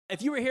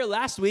If you were here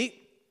last week,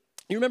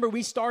 you remember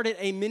we started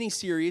a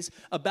mini-series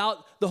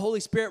about the Holy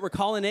Spirit. We're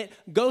calling it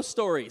Ghost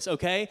Stories,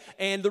 okay?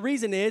 And the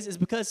reason is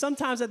because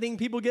sometimes I think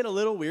people get a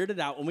little weirded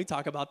out when we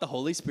talk about the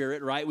Holy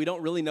Spirit, right? We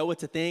don't really know what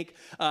to think.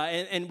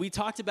 And we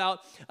talked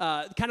about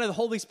kind of the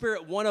Holy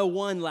Spirit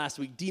 101 last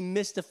week,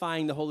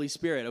 demystifying the Holy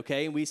Spirit,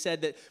 okay? And we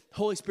said that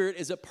Holy Spirit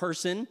is a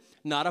person,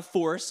 not a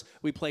force.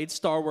 We played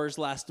Star Wars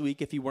last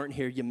week. If you weren't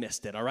here, you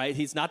missed it, all right?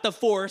 He's not the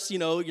force,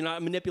 you're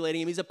not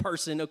manipulating him. He's a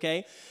person,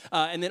 okay?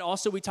 And then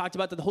also we talked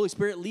about that the Holy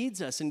Spirit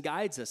leads us and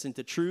guides us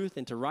into truth,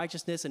 into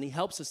righteousness, and he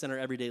helps us in our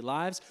everyday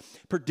lives,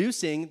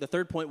 the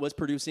third point was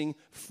producing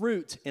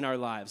fruit in our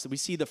lives. So we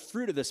see the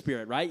fruit of the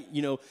Spirit, right?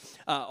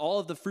 All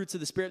of the fruits of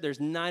the Spirit, there's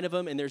 9 of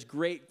them, and there's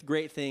great,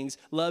 great things.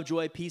 Love,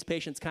 joy, peace,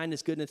 patience,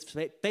 kindness, goodness,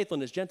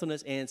 faithfulness,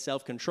 gentleness, and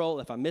self-control.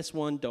 If I miss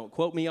one, don't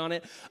quote me on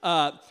it.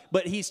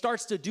 But he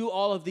starts to do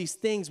all of these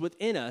things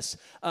within us.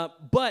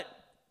 But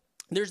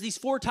there's these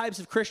 4 types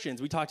of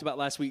Christians we talked about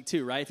last week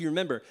too, right? If you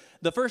remember,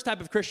 the first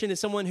type of Christian is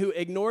someone who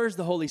ignores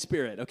the Holy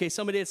Spirit. Okay,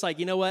 somebody that's like,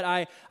 you know what,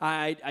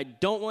 I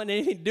don't want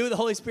anything to do with the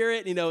Holy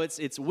Spirit.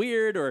 It's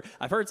weird, or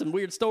I've heard some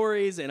weird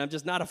stories and I'm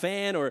just not a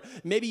fan. Or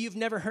maybe you've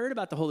never heard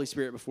about the Holy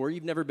Spirit before.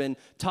 You've never been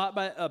taught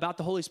about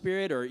the Holy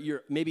Spirit, or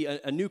you're maybe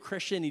a new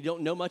Christian. You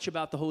don't know much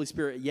about the Holy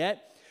Spirit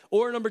yet.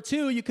 Or number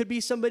 2, you could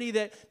be somebody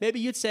that maybe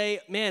you'd say,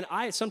 man,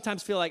 I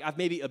sometimes feel like I've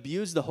maybe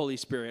abused the Holy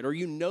Spirit. Or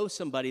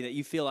somebody that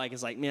you feel like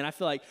is like, man, I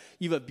feel like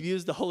you've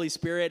abused the Holy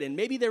Spirit. And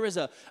maybe there was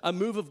a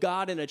move of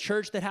God in a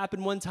church that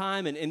happened one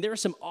time, and there are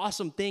some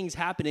awesome things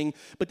happening.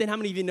 But then how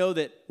many of you know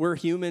that we're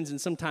humans, and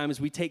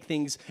sometimes we take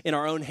things in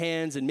our own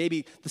hands, and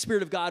maybe the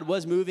Spirit of God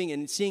was moving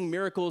and seeing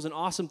miracles and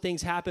awesome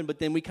things happen, but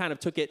then we kind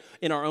of took it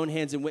in our own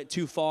hands and went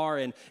too far.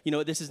 And,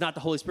 this is not the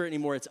Holy Spirit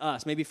anymore, it's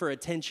us. Maybe for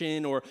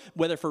attention, or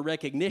whether for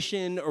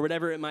recognition, or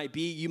whatever it might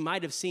be. You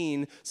might have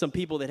seen some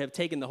people that have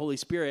taken the Holy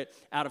Spirit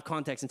out of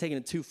context and taken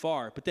it too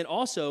far. But then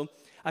also,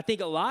 I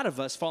think a lot of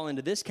us fall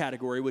into this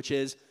category, which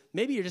is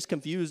maybe you're just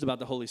confused about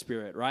the Holy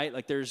Spirit, right?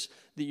 Like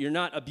you're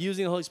not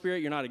abusing the Holy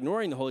Spirit, you're not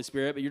ignoring the Holy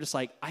Spirit, but you're just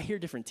like, I hear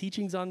different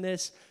teachings on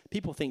this.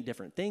 People think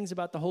different things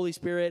about the Holy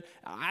Spirit.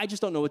 I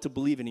just don't know what to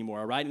believe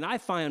anymore, right? And I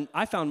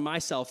found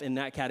myself in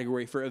that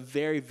category for a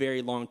very,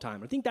 very long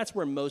time. I think that's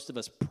where most of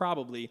us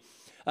probably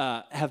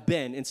have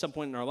been in some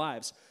point in our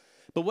lives.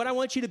 But what I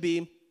want you to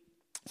be,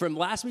 from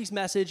last week's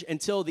message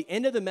until the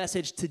end of the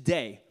message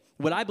today,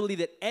 what I believe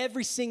that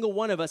every single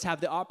one of us have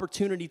the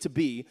opportunity to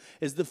be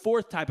is the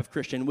 4th type of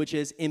Christian, which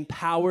is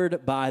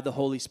empowered by the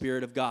Holy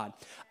Spirit of God.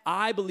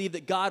 I believe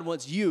that God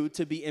wants you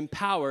to be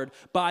empowered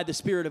by the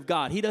Spirit of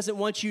God. He doesn't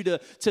want you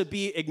to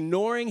be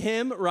ignoring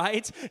him,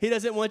 right? He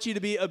doesn't want you to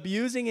be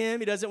abusing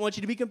him. He doesn't want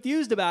you to be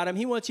confused about him.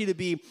 He wants you to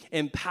be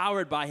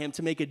empowered by him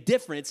to make a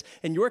difference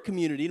in your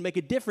community, to make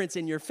a difference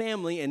in your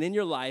family and in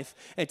your life,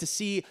 and to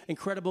see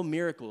incredible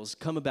miracles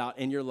come about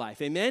in your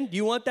life. Amen? Do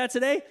you want that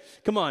today?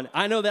 Come on.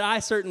 I know that I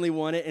certainly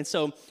want it. And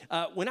so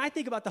when I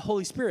think about the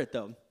Holy Spirit,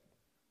 though,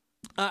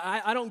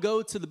 I don't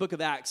go to the book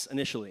of Acts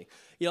initially.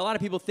 A lot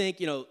of people think,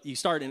 you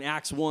start in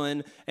Acts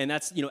 1, and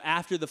that's,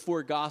 after the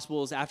 4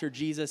 Gospels, after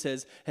Jesus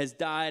has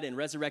died and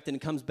resurrected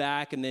and comes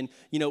back, and then,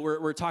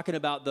 we're talking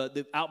about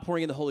the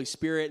outpouring of the Holy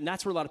Spirit, and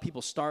that's where a lot of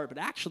people start. But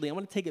actually, I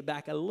want to take it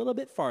back a little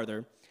bit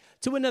farther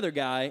to another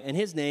guy, and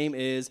his name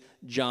is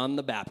John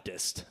the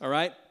Baptist, all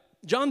right?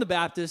 John the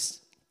Baptist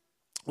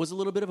was a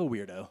little bit of a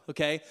weirdo,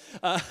 okay?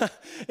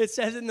 It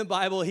says in the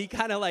Bible, he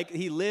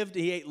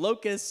ate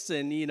locusts,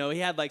 and, he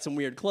had some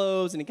weird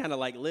clothes, and he kind of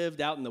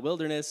lived out in the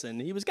wilderness, and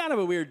he was kind of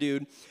a weird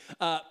dude.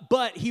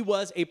 But he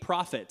was a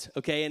prophet,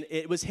 okay? And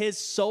it was his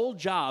sole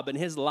job in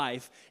his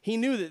life. He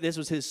knew that this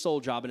was his sole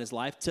job in his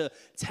life, to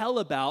tell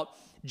about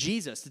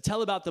Jesus, to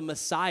tell about the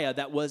Messiah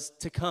that was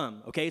to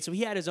come, okay? So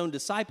he had his own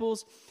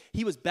disciples.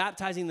 He was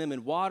baptizing them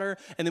in water.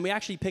 And then we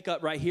actually pick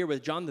up right here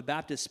with John the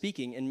Baptist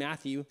speaking in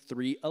Matthew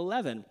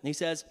 3:11. He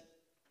says,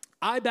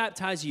 I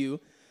baptize you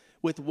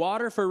with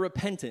water for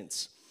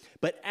repentance,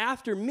 but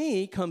after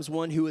me comes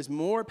one who is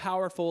more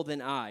powerful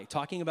than I,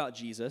 talking about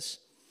Jesus,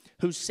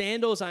 whose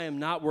sandals I am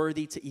not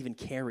worthy to even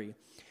carry.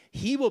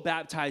 He will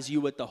baptize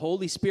you with the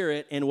Holy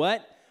Spirit and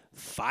what?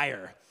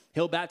 Fire.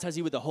 He'll baptize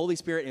you with the Holy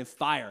Spirit and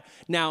fire.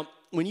 Now,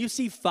 when you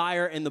see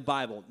fire in the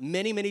Bible,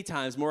 many, many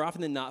times, more often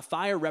than not,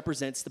 fire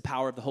represents the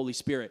power of the Holy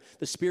Spirit,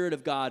 the Spirit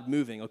of God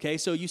moving, okay?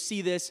 So you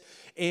see this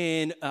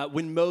in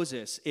when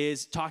Moses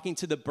is talking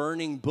to the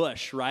burning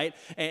bush, right?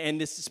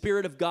 And this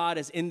Spirit of God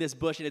is in this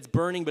bush, and it's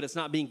burning, but it's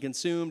not being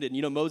consumed.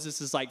 And,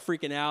 Moses is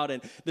freaking out,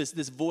 and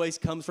this voice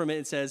comes from it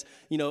and says,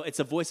 it's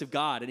a voice of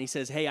God. And he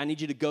says, hey, I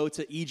need you to go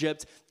to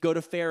Egypt, go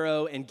to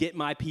Pharaoh, and get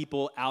my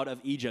people out of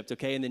Egypt,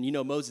 okay? And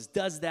then, Moses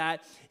does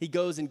that. He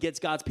goes and gets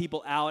God's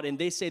people out, and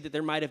they say that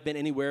there might have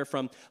been anywhere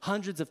from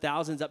hundreds of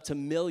thousands up to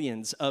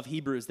millions of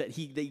Hebrews that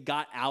they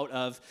got out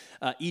of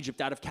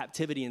Egypt, out of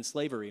captivity and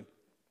slavery.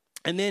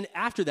 And then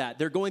after that,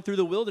 they're going through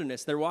the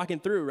wilderness. They're walking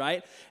through,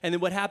 right? And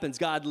then what happens?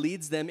 God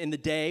leads them in the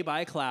day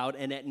by a cloud,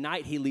 and at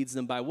night he leads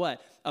them by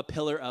what? A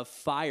pillar of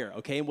fire,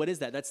 okay? And what is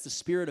that? That's the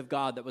Spirit of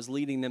God that was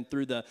leading them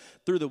through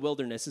the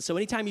wilderness. And so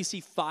anytime you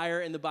see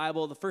fire in the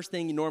Bible, the first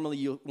thing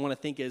you want to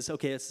think is,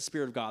 okay, it's the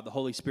Spirit of God, the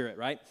Holy Spirit,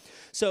 right?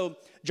 So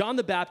John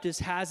the Baptist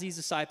has these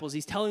disciples.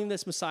 He's telling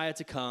this Messiah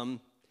to come.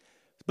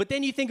 But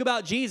then you think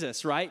about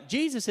Jesus, right?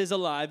 Jesus is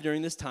alive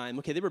during this time.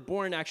 Okay, they were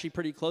born actually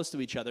pretty close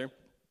to each other.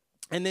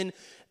 And then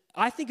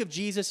I think of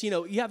Jesus,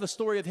 you have a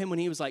story of him when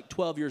he was like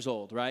 12 years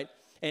old, right?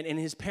 And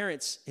his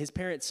parents,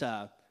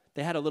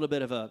 they had a little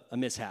bit of a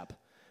mishap.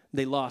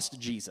 They lost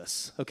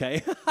Jesus,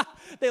 okay?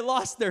 They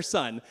lost their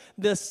son.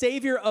 The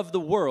Savior of the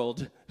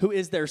world, who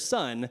is their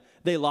son,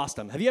 they lost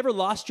him. Have you ever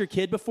lost your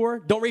kid before?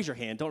 Don't raise your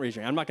hand. Don't raise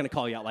your hand. I'm not going to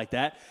call you out like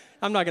that.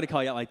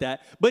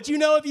 But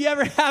if you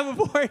ever have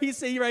before,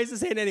 he raised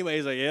his hand anyway.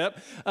 He's like,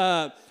 yep.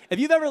 If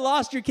you've ever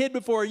lost your kid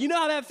before, you know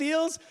how that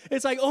feels?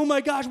 It's like, oh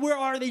my gosh, where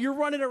are they? You're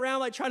running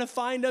around like trying to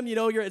find them.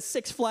 You're at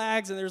Six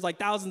Flags and there's like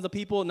thousands of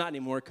people. Not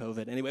anymore,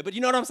 COVID anyway. But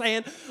you know what I'm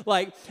saying?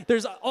 Like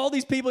there's all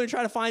these people and you're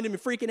trying to find them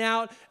and freaking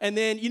out. And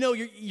then,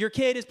 your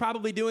kid is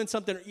probably doing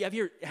something. Have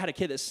you ever had a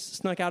kid that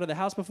snuck out of the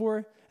house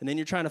before? And then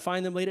you're trying to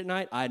find them late at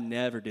night? I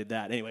never did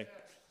that. Anyway.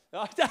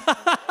 That's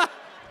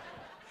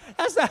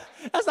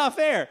not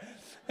fair.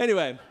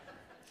 Anyway.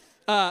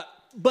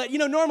 But,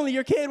 normally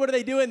your kid, what are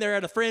they doing? They're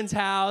at a friend's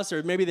house,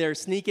 or maybe they're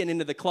sneaking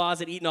into the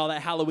closet, eating all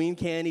that Halloween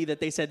candy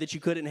that they said that you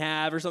couldn't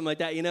have, or something like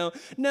that,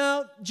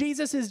 No,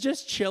 Jesus is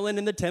just chilling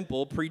in the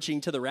temple, preaching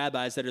to the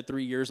rabbis that are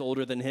 3 years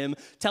older than him,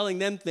 telling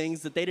them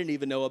things that they didn't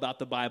even know about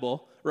the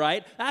Bible,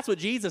 right? That's what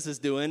Jesus is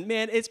doing.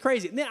 Man, it's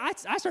crazy. Man,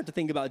 I start to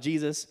think about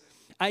Jesus.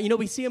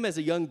 We see him as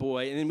a young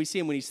boy, and then we see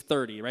him when he's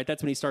 30, right?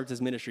 That's when he starts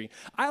his ministry.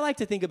 I like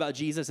to think about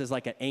Jesus as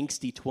like an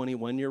angsty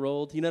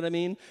 21-year-old, you know what I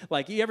mean?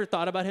 Like, you ever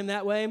thought about him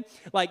that way?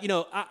 Like,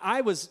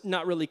 I was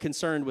not really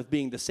concerned with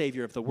being the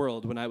Savior of the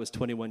world when I was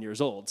 21 years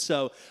old.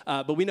 So,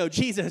 but we know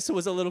Jesus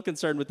was a little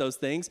concerned with those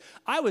things.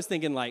 I was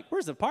thinking, like,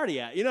 where's the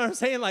party at? You know what I'm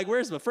saying? Like,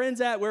 where's my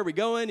friends at? Where are we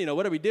going?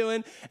 What are we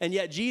doing? And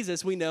yet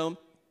Jesus, we know,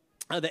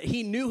 that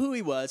he knew who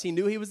he was. He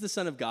knew he was the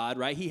Son of God,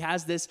 right? He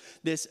has this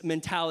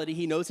mentality.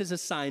 He knows his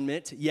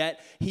assignment,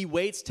 yet he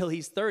waits till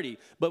he's 30.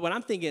 But what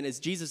I'm thinking is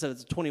Jesus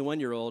as a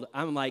 21-year-old,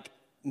 I'm like,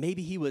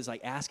 maybe he was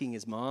like asking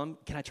his mom,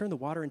 can I turn the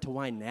water into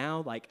wine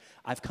now? Like,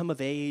 I've come of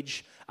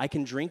age. I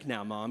can drink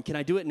now, Mom. Can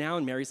I do it now?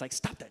 And Mary's like,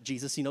 stop that,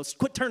 Jesus.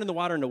 Quit turning the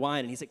water into wine.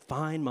 And he's like,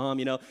 fine, Mom,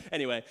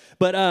 Anyway,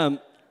 but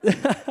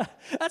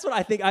that's what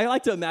I think. I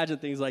like to imagine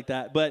things like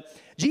that. But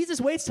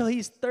Jesus waits till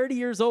he's 30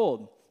 years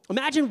old.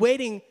 Imagine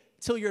waiting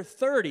till you're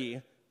 30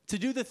 to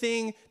do the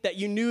thing that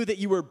you knew that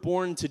you were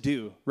born to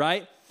do,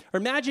 right? Or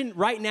imagine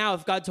right now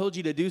if God told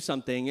you to do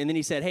something and then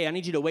he said, hey, I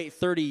need you to wait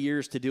 30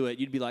 years to do it.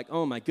 You'd be like,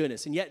 oh my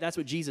goodness. And yet that's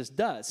what Jesus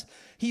does.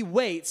 He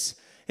waits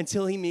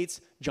until he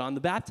meets John the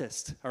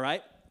Baptist, all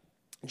right?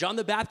 John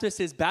the Baptist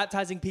is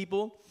baptizing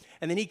people.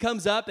 And then he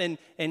comes up and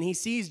he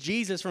sees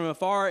Jesus from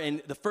afar,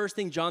 and the first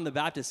thing John the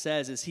Baptist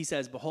says is he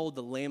says, behold,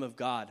 the Lamb of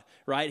God,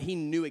 right? He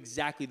knew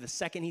exactly, the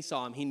second he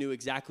saw him, he knew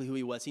exactly who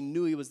he was. He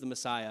knew he was the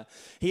Messiah.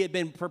 He had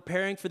been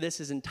preparing for this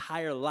his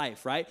entire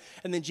life, right?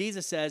 And then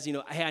Jesus says,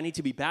 hey, I need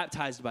to be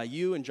baptized by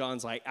you. And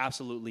John's like,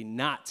 absolutely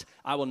not.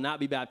 I will not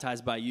be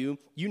baptized by you.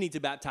 You need to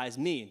baptize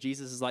me. And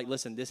Jesus is like,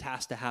 listen, this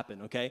has to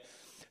happen, okay?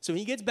 So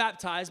he gets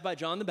baptized by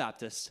John the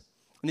Baptist.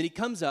 And then he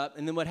comes up,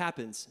 and then what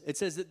happens? It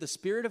says that the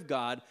Spirit of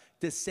God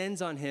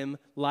descends on him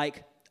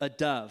like a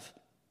dove.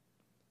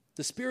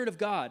 The Spirit of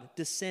God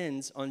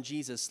descends on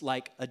Jesus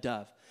like a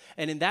dove.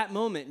 And in that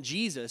moment,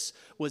 Jesus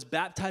was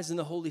baptized in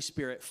the Holy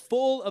Spirit,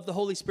 full of the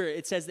Holy Spirit.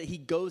 It says that he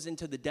goes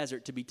into the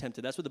desert to be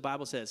tempted. That's what the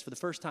Bible says. For the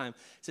first time,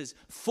 it says,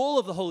 full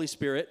of the Holy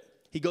Spirit,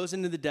 he goes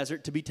into the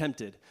desert to be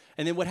tempted.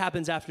 And then what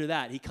happens after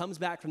that? He comes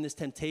back from this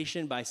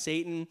temptation by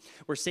Satan,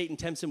 where Satan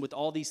tempts him with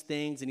all these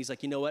things. And he's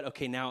like, you know what?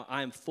 Okay, now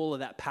I'm full of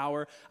that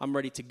power. I'm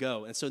ready to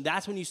go. And so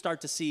that's when you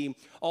start to see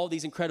all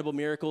these incredible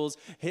miracles.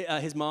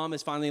 His mom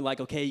is finally like,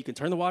 okay, you can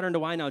turn the water into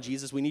wine now,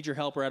 Jesus. We need your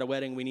help. We're at a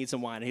wedding. We need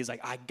some wine. And he's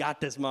like, I got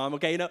this, Mom.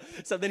 Okay,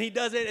 So then he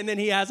does it. And then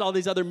he has all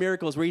these other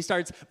miracles where he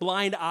starts,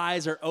 blind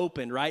eyes are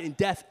open, right? And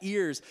deaf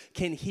ears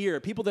can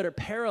hear. People that are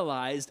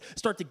paralyzed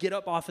start to get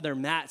up off of their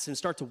mats and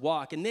start to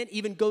walk. And then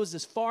even goes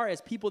as far as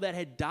people that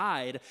had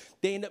died,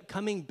 they end up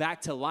coming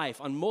back to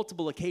life on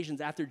multiple occasions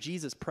after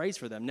Jesus prays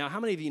for them. Now, how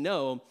many of you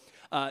know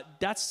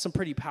that's some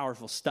pretty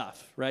powerful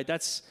stuff, right?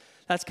 That's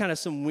kind of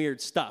some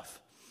weird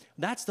stuff.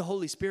 That's the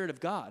Holy Spirit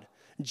of God.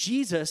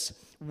 Jesus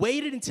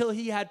waited until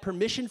he had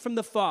permission from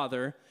the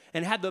Father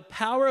and had the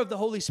power of the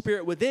Holy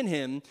Spirit within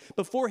him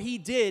before he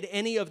did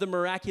any of the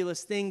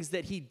miraculous things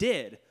that he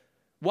did.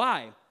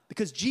 Why?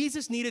 Because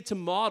Jesus needed to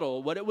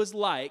model what it was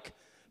like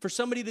for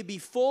somebody to be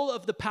full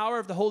of the power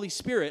of the Holy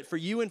Spirit for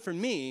you and for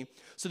me,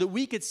 so that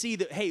we could see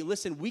that, hey,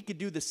 listen, we could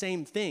do the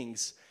same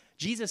things.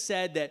 Jesus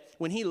said that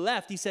when he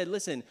left, he said,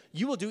 listen,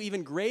 you will do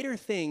even greater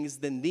things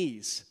than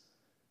these.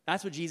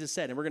 That's what Jesus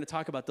said, and we're going to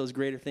talk about those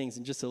greater things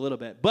in just a little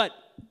bit. But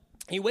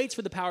he waits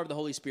for the power of the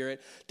Holy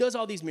Spirit, does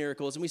all these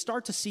miracles, and we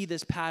start to see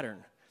this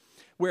pattern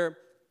where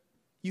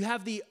you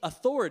have the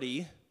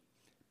authority,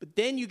 but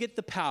then you get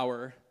the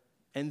power,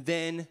 and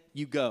then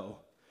you go.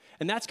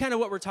 And that's kind of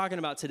what we're talking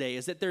about today,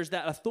 is that there's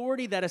that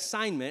authority, that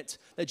assignment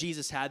that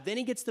Jesus had. Then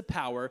he gets the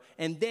power,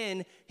 and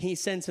then he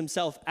sends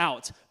himself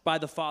out by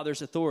the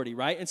Father's authority,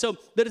 right? And so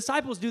the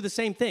disciples do the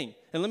same thing.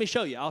 And let me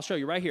show you. I'll show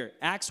you right here.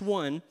 Acts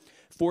 1,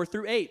 4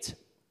 through 8.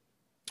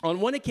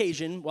 On one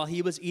occasion, while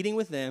he was eating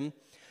with them,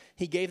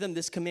 he gave them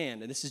this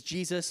command. And this is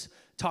Jesus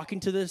talking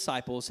to the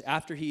disciples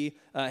after he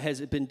has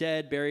been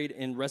dead, buried,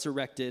 and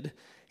resurrected.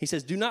 He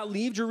says, "Do not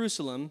leave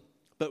Jerusalem,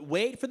 but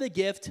wait for the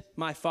gift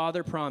my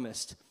Father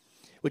promised,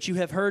 which you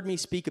have heard me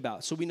speak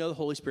about." So we know the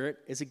Holy Spirit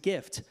is a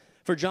gift.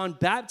 "For John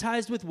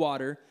baptized with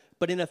water,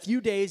 but in a few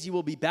days you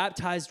will be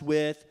baptized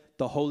with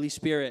the Holy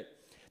Spirit."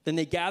 Then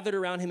they gathered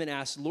around him and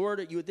asked, "Lord,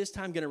 are you at this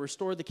time going to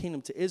restore the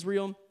kingdom to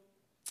Israel?"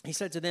 He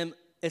said to them,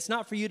 "It's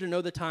not for you to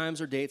know the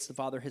times or dates the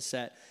Father has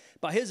set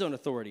by his own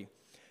authority."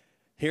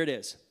 Here it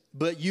is.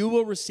 "But you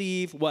will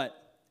receive"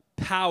 what?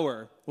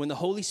 "Power when the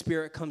Holy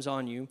Spirit comes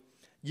on you.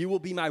 You will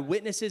be my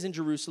witnesses in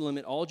Jerusalem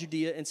and all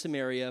Judea and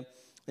Samaria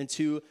and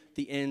to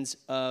the ends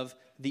of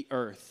the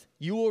earth."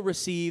 You will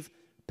receive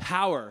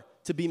power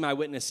to be my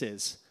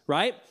witnesses,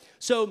 right?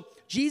 So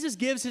Jesus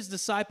gives his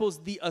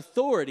disciples the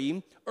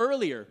authority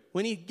earlier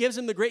when he gives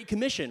them the Great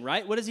Commission,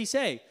 right? What does he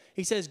say?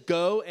 He says,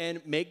 "Go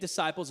and make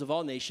disciples of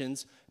all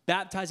nations,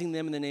 baptizing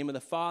them in the name of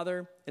the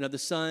Father and of the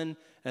Son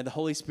and of the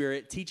Holy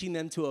Spirit, teaching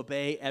them to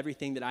obey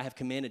everything that I have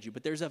commanded you."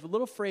 But there's a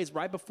little phrase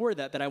right before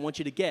that that I want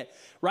you to get.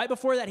 Right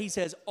before that, he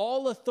says,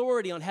 "All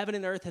authority on heaven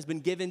and earth has been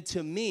given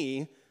to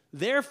me,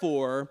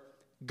 therefore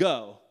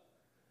go."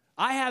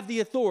 I have the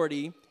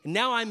authority, and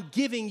now I'm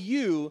giving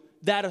you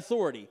that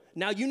authority.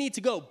 Now you need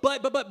to go.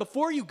 But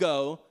before you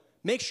go,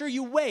 make sure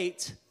you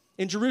wait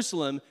in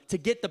Jerusalem to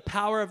get the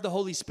power of the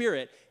Holy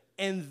Spirit,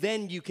 and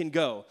then you can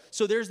go.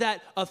 So there's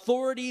that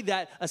authority,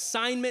 that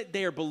assignment.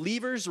 They are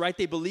believers, right?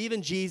 They believe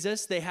in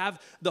Jesus. They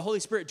have the Holy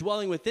Spirit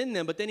dwelling within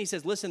them. But then he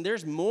says, listen,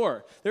 there's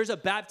more. There's a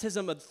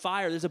baptism of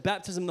fire. There's a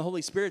baptism of the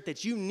Holy Spirit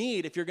that you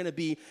need if you're going to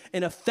be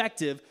an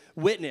effective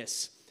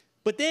witness.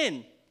 But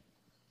then,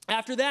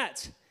 after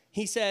that,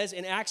 he says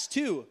in Acts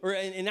 2, or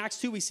in Acts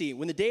 2 we see,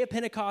 when the day of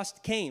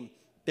Pentecost came,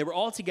 they were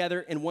all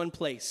together in one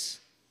place.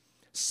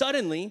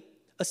 Suddenly,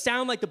 a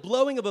sound like the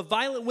blowing of a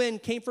violent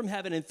wind came from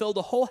heaven and filled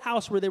the whole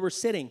house where they were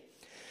sitting.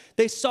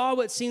 They saw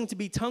what seemed to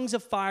be tongues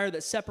of fire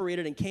that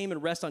separated and came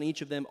and rested on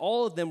each of them.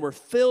 All of them were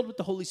filled with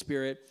the Holy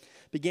Spirit,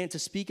 began to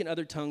speak in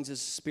other tongues as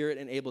the Spirit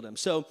enabled them.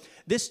 So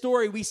this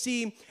story we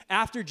see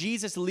after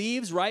Jesus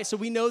leaves, right? So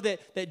we know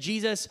that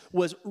Jesus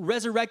was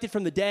resurrected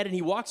from the dead, and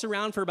he walks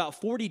around for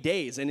about 40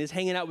 days and is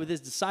hanging out with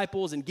his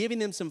disciples and giving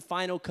them some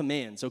final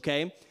commands,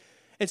 okay?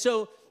 And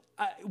so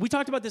we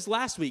talked about this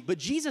last week, but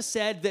Jesus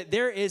said that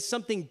there is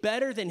something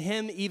better than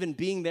him even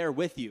being there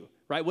with you,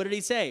 right? What did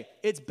he say?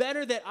 It's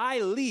better that I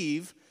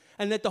leave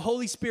and that the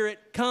Holy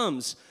Spirit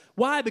comes.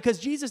 Why? Because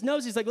Jesus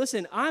knows, he's like,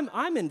 listen,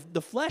 I'm in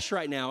the flesh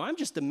right now. I'm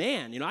just a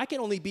man. I can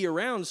only be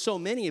around so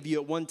many of you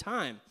at one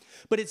time.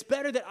 But it's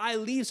better that I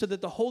leave so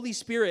that the Holy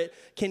Spirit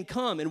can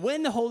come. And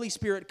when the Holy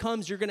Spirit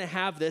comes, you're going to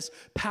have this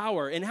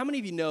power. And how many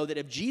of you know that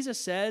if Jesus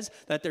says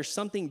that there's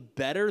something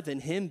better than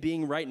him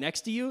being right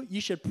next to you,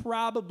 you should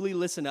probably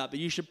listen up,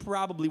 and you should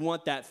probably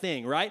want that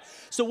thing, right?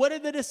 So what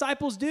did the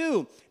disciples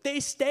do? They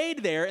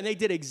stayed there, and they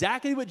did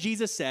exactly what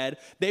Jesus said.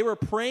 They were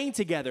praying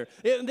together.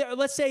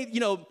 Let's say,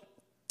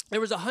 there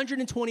was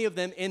 120 of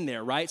them in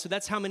there, right? So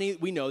that's how many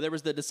we know. There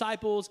was the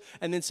disciples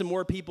and then some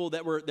more people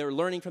that were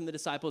learning from the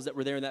disciples that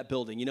were there in that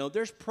building.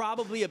 There's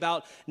probably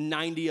about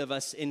 90 of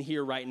us in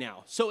here right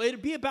now. So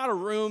it'd be about a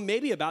room,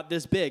 maybe about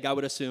this big, I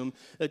would assume,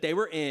 that they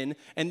were in,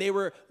 and they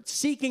were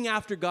seeking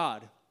after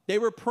God. They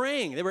were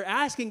praying. They were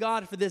asking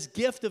God for this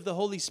gift of the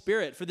Holy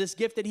Spirit, for this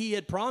gift that he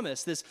had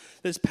promised, this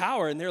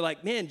power. And they're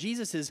like, man,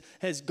 Jesus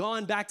has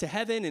gone back to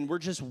heaven, and we're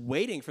just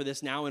waiting for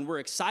this now, and we're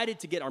excited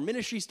to get our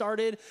ministry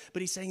started.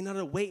 But he's saying,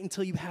 no, wait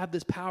until you have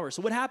this power.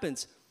 So what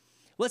happens?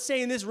 Let's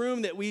say in this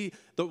room that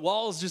the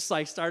walls just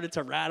started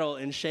to rattle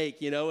and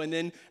shake, and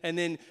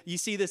then you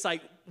see this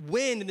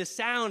wind and this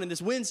sound, and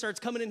this wind starts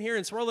coming in here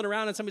and swirling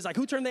around, and somebody's like,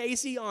 who turned the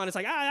AC on? It's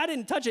like, I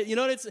didn't touch it.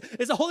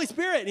 It's the Holy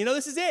Spirit.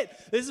 This is it.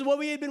 This is what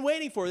we had been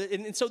waiting for.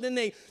 And so then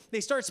they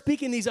start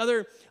speaking these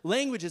other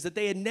languages that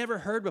they had never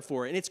heard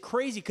before. And it's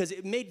crazy because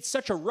it made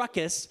such a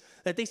ruckus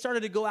that they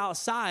started to go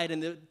outside,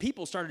 and the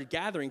people started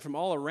gathering from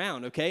all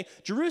around, okay?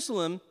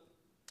 Jerusalem,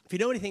 if you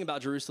know anything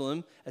about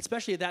Jerusalem,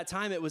 especially at that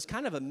time, it was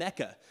kind of a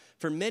mecca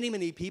for many,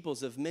 many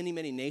peoples of many,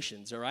 many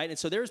nations, all right? And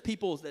so there's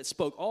people that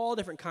spoke all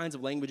different kinds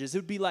of languages. It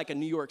would be like a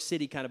New York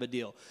City kind of a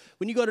deal.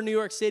 When you go to New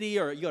York City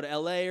or you go to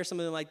L.A. or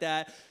something like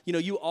that,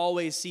 you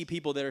always see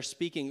people that are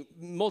speaking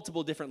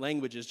multiple different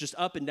languages just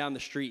up and down the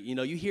street.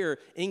 You hear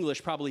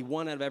English probably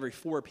 1 out of every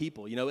 4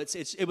 people.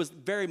 It was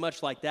very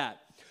much like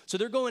that. So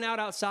they're going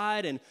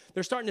outside, and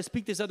they're starting to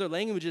speak these other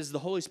languages. The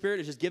Holy Spirit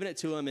is just giving it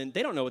to them, and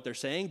they don't know what they're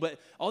saying, but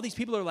all these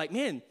people are like,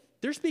 man,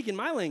 they're speaking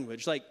my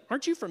language. Like,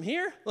 aren't you from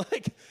here?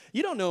 Like,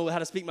 you don't know how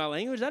to speak my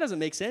language. That doesn't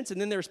make sense. And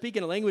then they're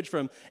speaking a language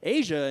from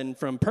Asia and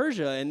from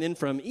Persia and then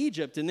from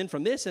Egypt and then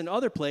from this and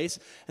other place.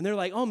 And they're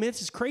like, oh, man,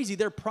 this is crazy.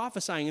 They're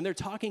prophesying and they're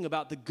talking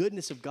about the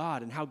goodness of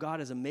God and how God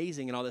is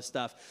amazing and all this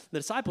stuff. The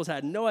disciples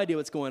had no idea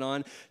what's going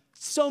on.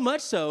 So much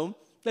so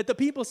that the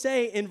people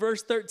say in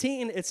verse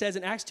 13, it says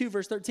in Acts 2,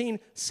 verse 13,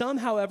 some,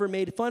 however,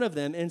 made fun of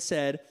them and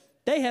said,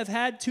 they have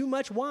had too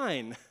much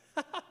wine.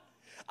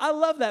 I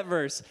love that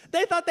verse.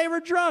 They thought they were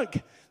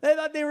drunk. They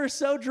thought they were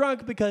so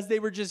drunk because they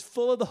were just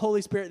full of the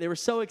Holy Spirit. They were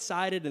so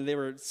excited, and they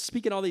were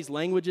speaking all these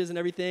languages and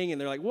everything,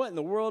 and they're like, what in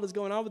the world is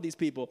going on with these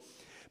people?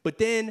 But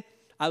then,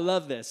 I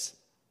love this.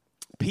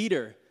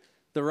 Peter,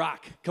 the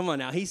rock, come on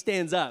now, he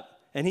stands up,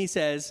 and he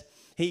says,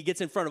 he gets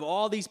in front of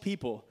all these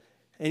people,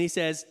 and he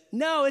says,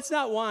 no, it's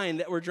not wine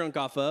that we're drunk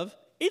off of.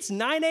 It's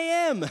 9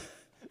 a.m.,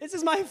 This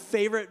is my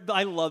favorite.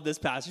 I love this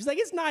passage. He's like,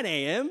 it's 9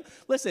 a.m.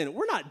 Listen,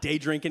 we're not day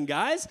drinking,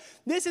 guys.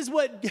 This is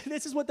what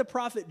the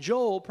prophet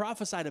Joel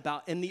prophesied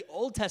about in the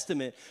Old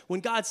Testament when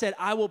God said,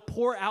 I will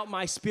pour out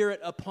my spirit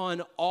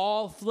upon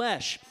all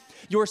flesh.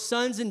 Your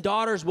sons and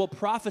daughters will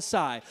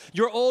prophesy.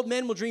 Your old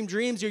men will dream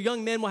dreams. Your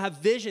young men will have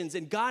visions.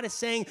 And God is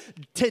saying,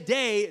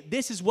 today,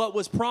 this is what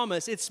was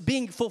promised. It's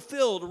being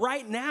fulfilled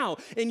right now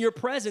in your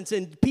presence.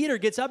 And Peter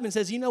gets up and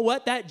says, you know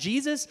what? That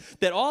Jesus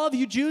that all of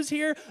you Jews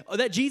here,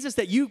 that Jesus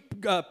that you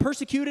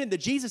persecuted, the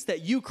Jesus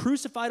that you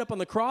crucified up on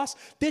the cross,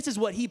 this is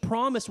what he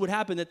promised would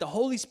happen, that the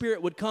Holy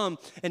Spirit would come.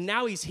 And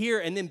now he's here.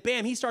 And then,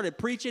 bam, he started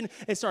preaching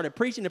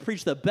to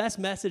preach the best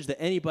message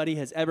that anybody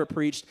has ever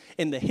preached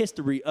in the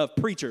history of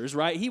preachers,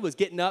 right? He was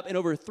getting up, and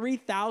over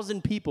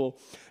 3,000 people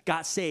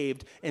got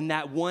saved in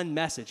that one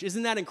message.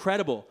 Isn't that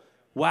incredible?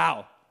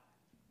 Wow.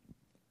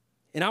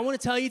 And I want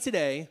to tell you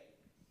today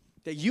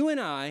that you and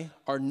I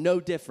are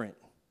no different.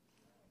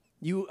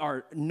 You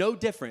are no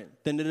different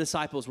than the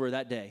disciples were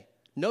that day.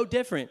 No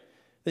different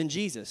than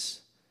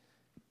Jesus.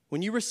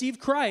 When you receive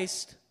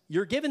Christ,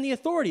 you're given the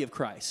authority of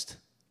Christ,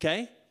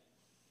 okay?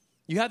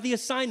 You have the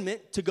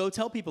assignment to go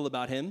tell people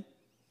about him,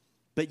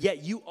 but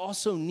yet you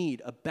also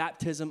need a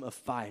baptism of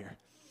fire,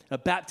 a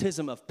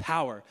baptism of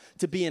power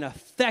to be an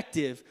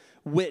effective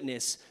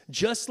witness,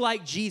 just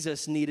like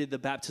Jesus needed the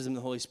baptism of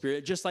the Holy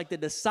Spirit, just like the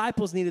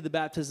disciples needed the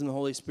baptism of the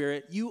Holy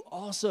Spirit, you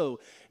also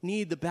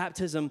need the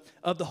baptism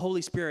of the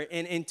Holy Spirit.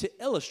 And to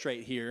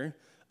illustrate here,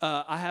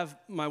 I have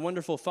my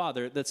wonderful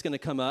father that's going to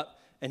come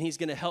up, and he's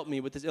going to help me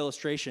with this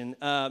illustration.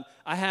 Let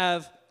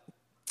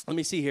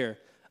me see here.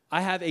 I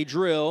have a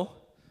drill,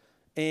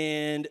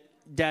 and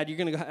Dad, you're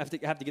going to have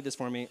to get this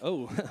for me.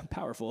 Oh,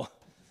 powerful.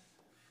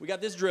 We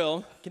got this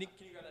drill. Can you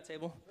grab that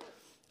table?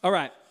 All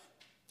right.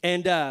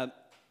 And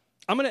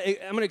I'm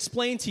gonna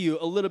explain to you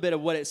a little bit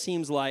of what it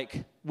seems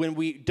like when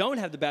we don't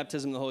have the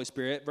baptism of the Holy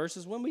Spirit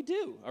versus when we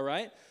do, all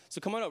right? So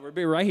come on over.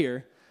 Be right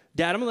here.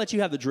 Dad, I'm going to let you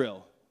have the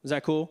drill. Is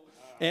that cool?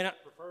 And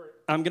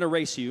I'm going to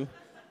race you.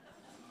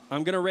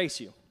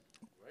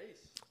 Race?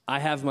 I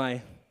have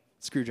my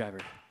screwdriver.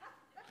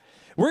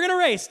 We're going to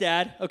race,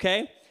 Dad,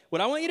 okay?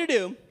 What I want you to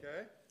do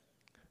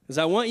is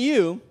I want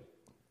you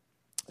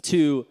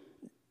to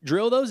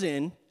drill those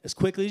in as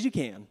quickly as you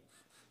can.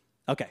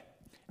 Okay.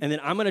 And then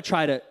I'm going to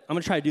try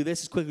to do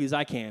this as quickly as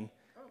I can,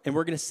 and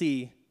we're going to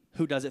see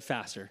who does it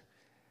faster.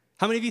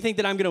 How many of you think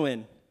that I'm going to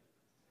win?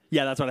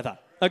 Yeah, that's what I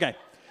thought. Okay.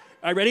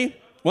 All right, ready?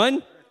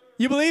 One.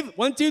 You believe?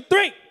 1, 2,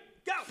 3.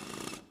 Go.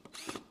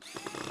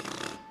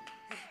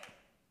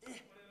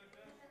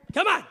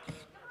 Come on.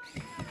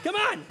 Come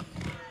on.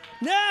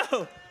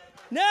 No.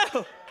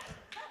 No.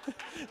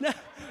 No.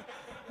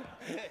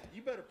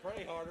 You better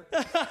pray harder.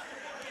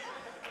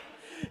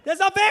 That's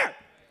not fair.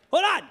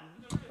 Hold on.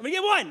 I'm going to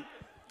get one.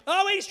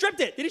 Oh, wait, he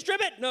stripped it. Did he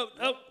strip it? No.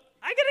 Oh,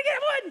 I'm going to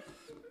get one.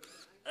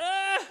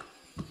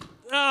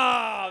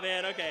 Oh,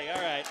 man. Okay.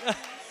 All right.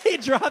 He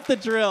dropped the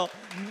drill.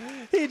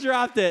 He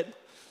dropped it.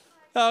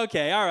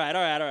 Okay. All right.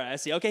 I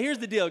see. Okay, here's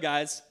the deal,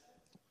 guys.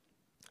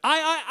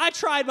 I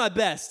tried my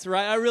best,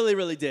 right? I really,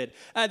 really did.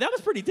 That was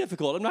pretty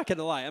difficult. I'm not going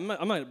to lie. I'm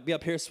going to be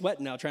up here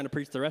sweating now trying to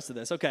preach the rest of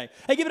this. Okay.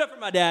 Hey, give it up for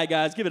my dad,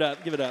 guys. Give it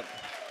up. Give it up.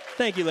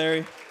 Thank you,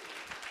 Larry.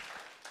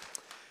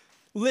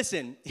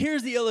 Listen,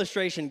 here's the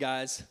illustration,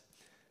 guys.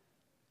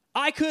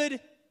 I could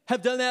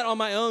have done that on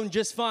my own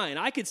just fine.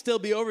 I could still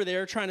be over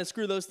there trying to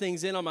screw those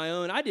things in on my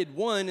own. I did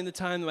one in the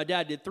time that my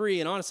dad did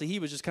 3, and honestly, he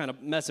was just kind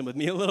of messing with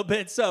me a little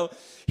bit. So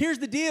here's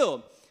the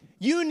deal.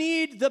 You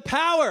need the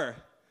power.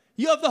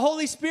 You have the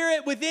Holy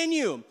Spirit within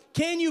you.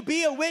 Can you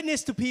be a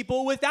witness to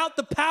people without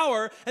the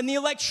power and the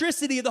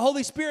electricity of the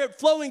Holy Spirit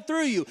flowing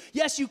through you?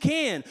 Yes, you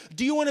can.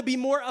 Do you want to be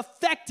more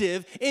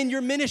effective in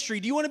your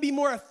ministry? Do you want to be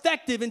more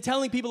effective in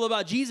telling people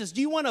about Jesus?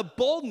 Do you want a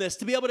boldness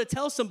to be able to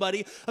tell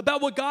somebody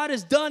about what God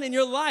has done in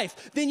your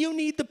life? Then you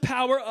need the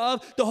power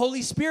of the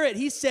Holy Spirit.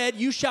 He said,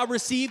 you shall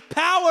receive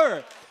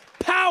power.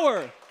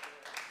 Power.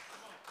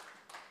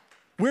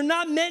 We're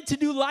not meant to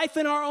do life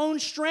in our own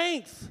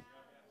strength.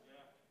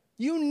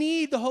 You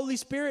need the Holy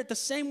Spirit the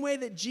same way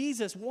that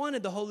Jesus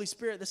wanted the Holy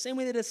Spirit, the same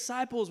way the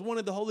disciples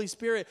wanted the Holy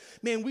Spirit.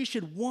 Man, we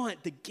should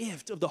want the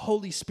gift of the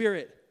Holy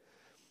Spirit.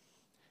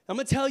 I'm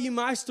going to tell you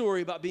my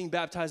story about being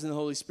baptized in the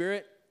Holy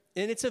Spirit,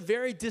 and it's a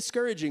very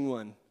discouraging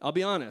one, I'll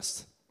be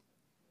honest.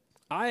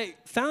 I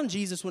found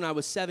Jesus when I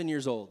was 7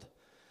 years old,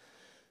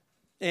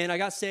 and I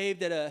got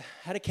saved at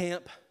a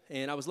camp,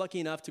 and I was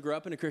lucky enough to grow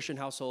up in a Christian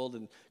household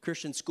and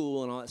Christian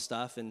school and all that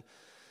stuff, and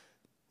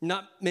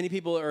not many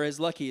people are as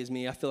lucky as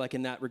me, I feel like,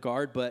 in that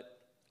regard,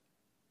 but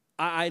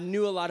I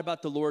knew a lot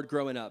about the Lord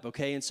growing up,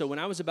 okay? And so when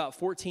I was about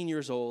 14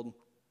 years old,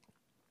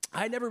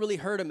 I had never really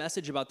heard a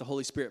message about the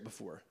Holy Spirit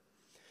before.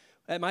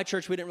 At my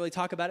church, we didn't really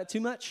talk about it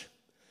too much.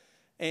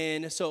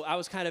 And so I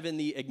was kind of in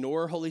the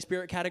ignore Holy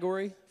Spirit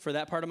category for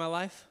that part of my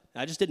life.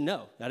 I just didn't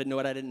know. I didn't know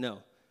what I didn't know.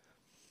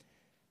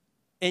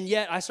 And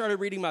yet I started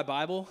reading my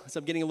Bible. As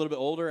I'm getting a little bit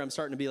older, I'm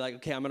starting to be like,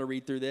 okay, I'm going to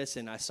read through this.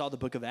 And I saw the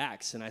book of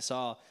Acts, and I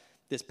saw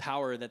this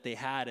power that they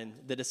had, and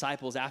the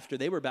disciples, after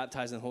they were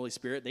baptized in the Holy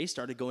Spirit, they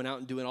started going out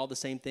and doing all the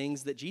same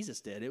things that Jesus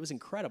did. It was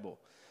incredible.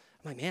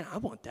 I'm like, man, I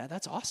want that.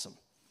 That's awesome.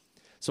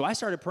 So I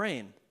started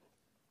praying.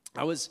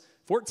 I was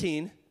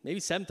 14, maybe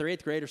 7th or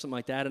 8th grade or something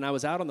like that, and I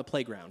was out on the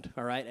playground,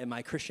 all right, at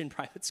my Christian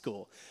private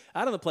school.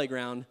 Out on the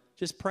playground,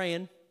 just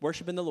praying,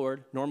 worshiping the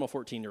Lord, normal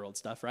 14-year-old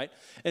stuff, right?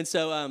 And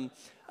so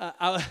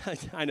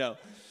I know.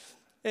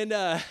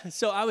 And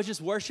so I was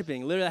just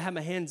worshiping. Literally, I had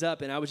my hands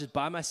up, and I was just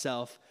by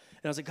myself.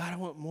 And I was like, God, I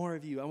want more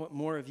of you. I want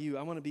more of you.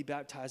 I want to be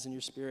baptized in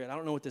your Spirit. I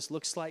don't know what this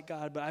looks like,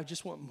 God, but I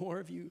just want more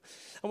of you.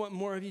 I want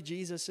more of you,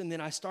 Jesus. And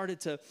then I started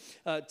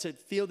to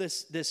feel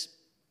this.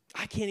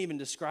 I can't even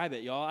describe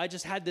it, y'all. I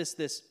just had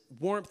this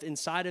warmth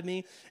inside of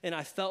me, and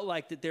I felt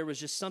like that there was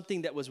just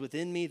something that was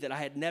within me that I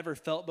had never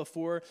felt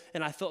before,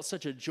 and I felt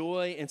such a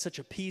joy and such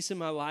a peace in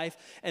my life.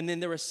 And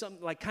then there was some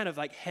kind of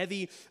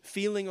heavy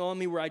feeling on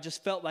me where I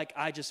just felt like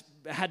I just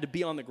had to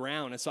be on the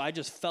ground, and so I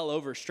just fell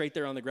over straight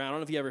there on the ground. I don't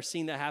know if you ever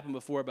seen that happen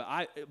before,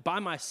 but by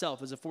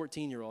myself as a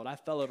 14-year-old, I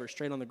fell over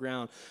straight on the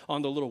ground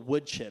on the little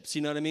wood chips.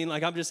 You know what I mean?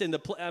 Like I'm just in the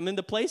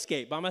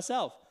playscape by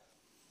myself.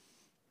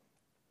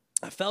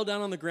 I fell down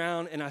on the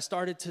ground, and I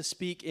started to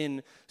speak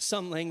in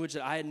some language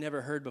that I had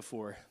never heard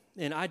before.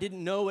 And I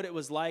didn't know what it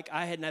was like.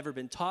 I had never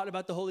been taught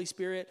about the Holy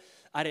Spirit.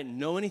 I didn't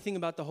know anything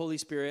about the Holy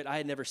Spirit. I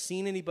had never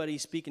seen anybody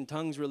speak in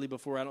tongues really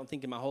before, I don't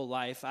think, in my whole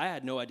life. I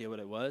had no idea what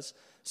it was.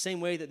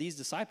 Same way that these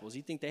disciples,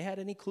 you think they had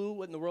any clue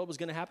what in the world was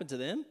going to happen to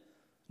them?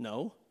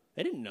 No,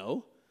 they didn't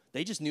know.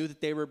 They just knew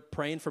that they were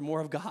praying for more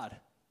of God.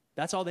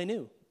 That's all they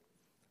knew.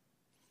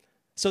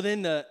 So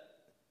then the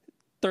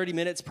 30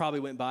 minutes probably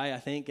went by, I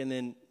think, and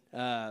then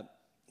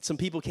some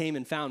people came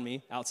and found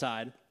me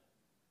outside,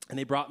 and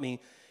they brought me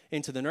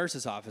into the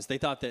nurse's office. They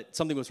thought that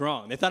something was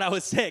wrong. They thought I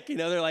was sick. You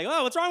know, they're like,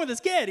 oh, what's wrong with this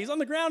kid? He's on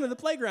the ground in the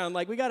playground.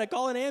 Like, we got to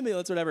call an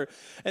ambulance or whatever.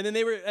 And then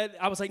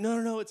I was like,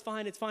 no, it's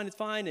fine.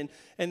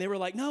 And they were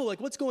like, no,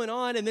 like, what's going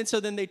on? And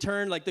then they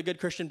turned, like the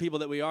good Christian people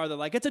that we are, they're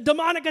like, it's a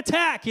demonic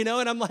attack, you know?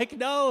 And I'm like,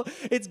 no,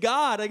 it's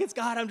God. Like, it's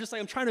God. I'm just like,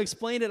 I'm trying to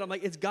explain it. I'm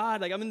like, it's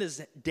God. Like, I'm in this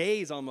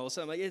daze almost.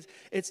 I'm like,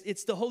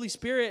 it's the Holy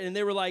Spirit. And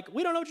they were like,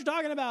 we don't know what you're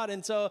talking about.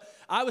 And so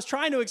I was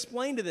trying to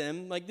explain to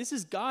them, like, this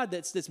is God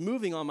that's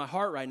moving on my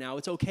heart right now.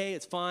 It's okay.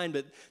 It's fine.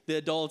 But the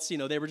adults, you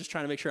know, they were just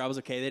trying to make sure I was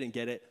okay. They didn't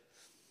get it.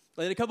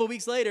 And then a couple of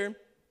weeks later,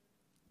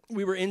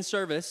 we were in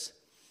service,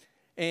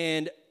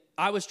 and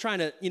I was trying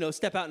to, you know,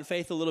 step out in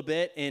faith a little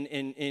bit,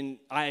 and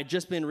I had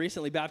just been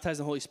recently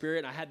baptized in the Holy Spirit,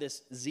 and I had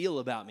this zeal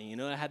about me, you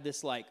know. I had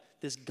this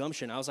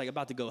gumption. I was like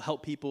about to go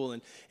help people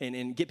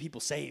and get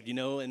people saved, you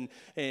know,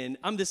 and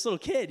I'm this little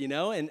kid, you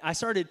know, and I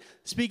started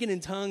speaking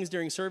in tongues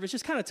during service,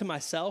 just kind of to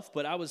myself,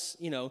 but I was,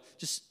 you know,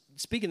 just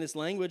speaking this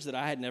language that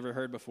I had never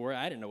heard before.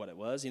 I didn't know what it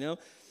was, you know.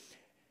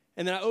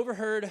 And then I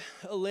overheard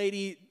a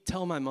lady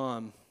tell my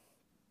mom,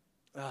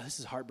 oh, this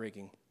is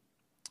heartbreaking.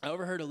 I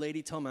overheard a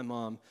lady tell my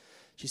mom,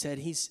 she said,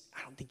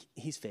 I don't think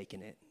he's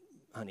faking it,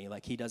 honey.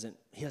 Like, he doesn't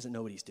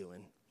know what he's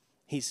doing.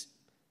 He's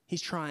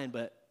trying,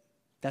 but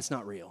that's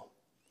not real.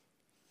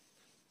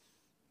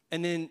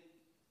 And then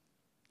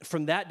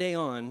from that day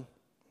on,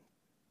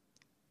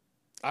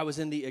 I was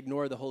in the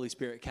ignore the Holy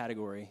Spirit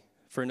category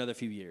for another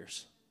few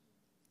years.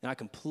 And I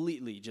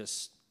completely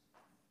just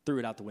threw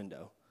it out the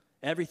window.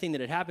 Everything that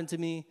had happened to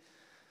me,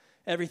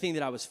 everything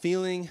that I was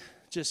feeling,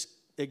 just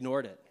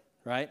ignored it,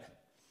 right?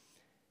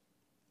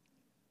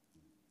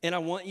 And I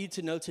want you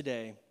to know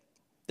today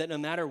that no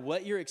matter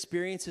what your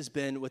experience has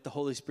been with the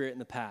Holy Spirit in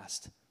the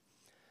past,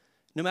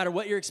 no matter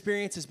what your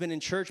experience has been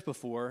in church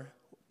before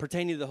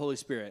pertaining to the Holy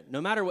Spirit,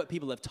 no matter what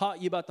people have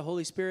taught you about the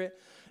Holy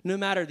Spirit, no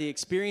matter the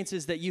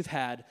experiences that you've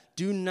had,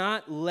 do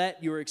not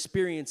let your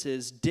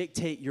experiences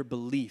dictate your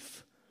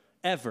belief,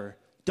 ever.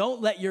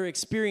 Don't let your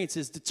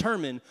experiences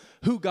determine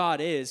who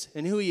God is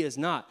and who he is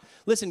not.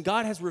 Listen,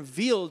 God has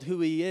revealed who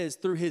he is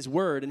through his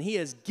word, and he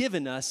has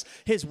given us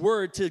his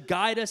word to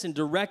guide us and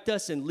direct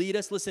us and lead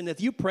us. Listen, if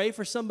you pray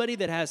for somebody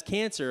that has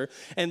cancer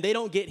and they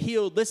don't get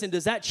healed, listen,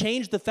 does that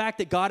change the fact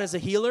that God is a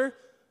healer?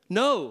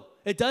 No,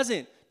 it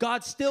doesn't.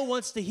 God still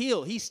wants to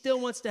heal. He still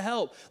wants to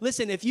help.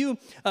 Listen, if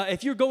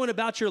you're going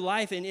about your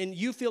life and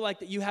you feel like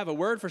that you have a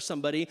word for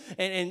somebody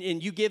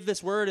and you give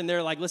this word and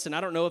they're like, listen,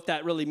 I don't know if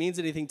that really means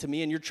anything to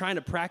me, and you're trying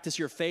to practice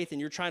your faith and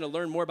you're trying to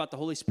learn more about the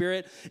Holy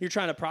Spirit, you're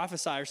trying to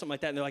prophesy or something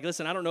like that, and they're like,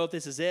 listen, I don't know if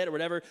this is it or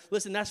whatever.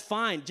 Listen, that's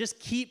fine. Just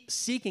keep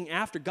seeking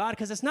after God,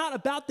 because it's not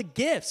about the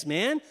gifts,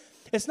 man.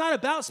 It's not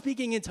about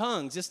speaking in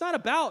tongues. It's not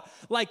about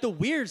like the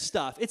weird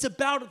stuff. It's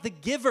about the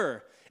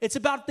giver. It's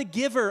about the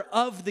giver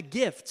of the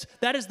gift.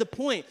 That is the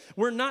point.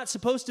 We're not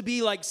supposed to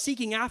be like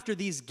seeking after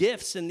these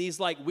gifts and these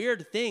like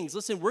weird things.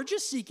 Listen, we're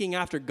just seeking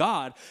after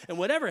God, and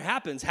whatever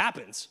happens,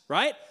 happens,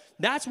 right?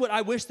 That's what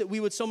I wish that we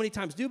would so many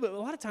times do, but a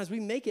lot of times we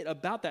make it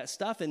about that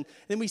stuff, and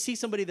then we see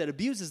somebody that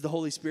abuses the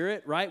Holy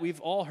Spirit, right? We've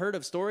all heard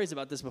of stories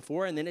about this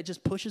before, and then it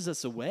just pushes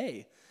us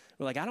away.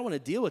 We're like, I don't want to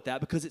deal with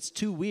that because it's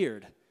too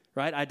weird,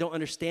 right? I don't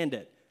understand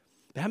it.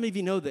 But how many of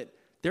you know that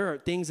there are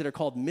things that are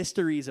called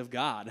mysteries of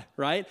God,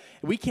 right?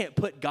 We can't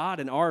put God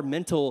in our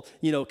mental,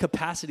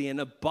 capacity in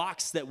a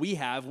box that we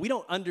have. We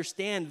don't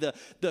understand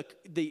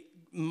the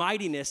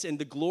mightiness and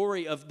the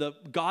glory of the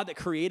God that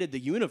created the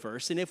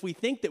universe. And if we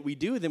think that we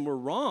do, then we're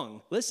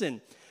wrong.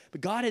 Listen,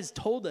 but God has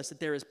told us that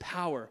there is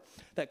power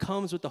that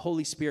comes with the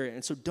Holy Spirit.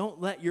 And so don't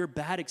let your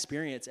bad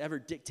experience ever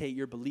dictate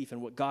your belief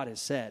in what God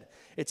has said.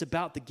 It's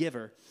about the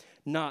giver,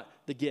 not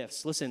the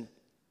gifts. Listen,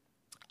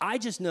 I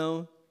just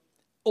know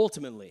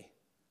ultimately,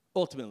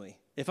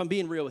 if I'm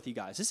being real with you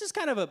guys, this is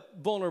kind of a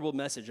vulnerable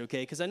message,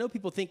 okay? Because I know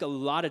people think a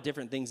lot of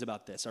different things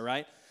about this, all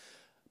right?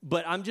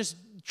 But I'm just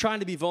trying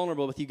to be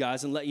vulnerable with you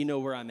guys and let you know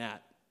where I'm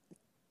at.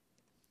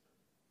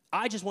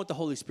 I just want the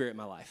Holy Spirit in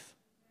my life.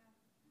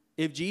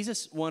 If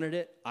Jesus wanted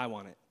it, I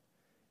want it.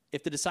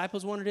 If the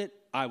disciples wanted it,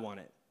 I want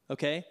it,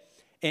 okay?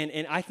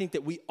 And I think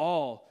that we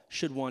all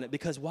should want it,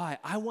 because why?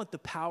 I want the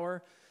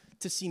power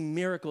to see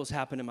miracles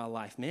happen in my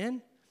life,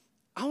 man.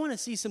 I want to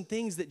see some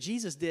things that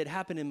Jesus did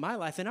happen in my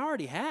life, and I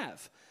already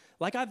have.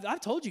 Like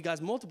I've told you guys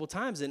multiple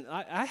times, and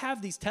I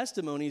have these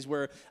testimonies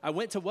where I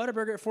went to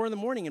Whataburger at 4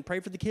 a.m. and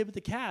prayed for the kid with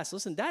the cast.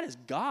 Listen, that is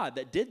God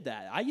that did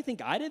that. You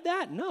think I did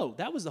that? No,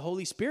 that was the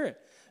Holy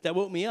Spirit that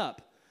woke me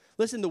up.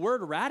 Listen, the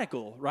word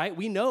radical, right?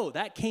 We know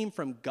that came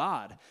from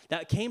God.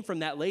 That came from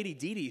that lady,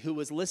 Dee Dee, who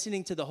was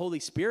listening to the Holy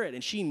Spirit,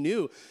 and she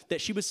knew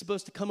that she was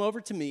supposed to come over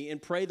to me and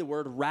pray the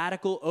word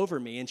radical over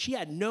me, and she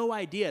had no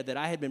idea that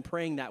I had been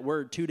praying that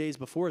word 2 days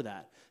before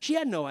that. She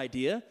had no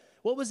idea.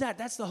 What was that?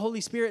 That's the Holy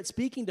Spirit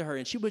speaking to her,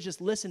 and she was just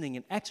listening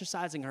and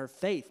exercising her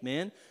faith,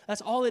 man. That's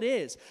all it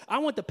is. I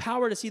want the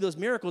power to see those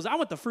miracles. I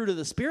want the fruit of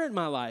the Spirit in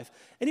my life.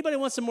 Anybody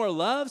want some more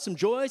love, some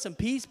joy, some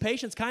peace,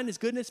 patience, kindness,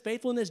 goodness,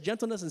 faithfulness,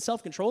 gentleness, and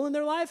self-control in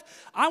their life?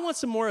 I want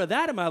some more of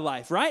that in my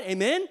life, right?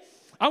 Amen?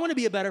 I want to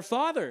be a better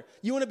father.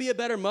 You want to be a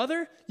better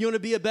mother? You want to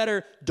be a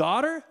better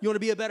daughter? You want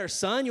to be a better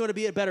son? You want to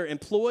be a better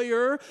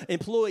employer,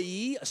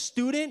 employee, a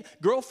student,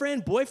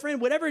 girlfriend, boyfriend,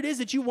 whatever it is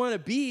that you want to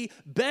be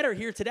better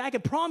here today. I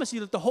can promise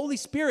you that the Holy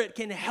Spirit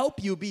can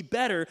help you be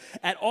better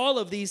at all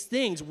of these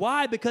things.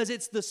 Why? Because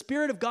it's the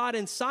Spirit of God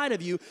inside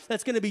of you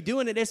that's going to be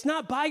doing it. It's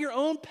not by your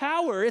own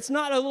power. It's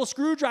not a little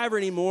screwdriver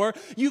anymore.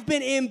 You've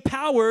been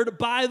empowered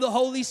by the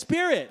Holy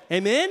Spirit.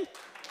 Amen?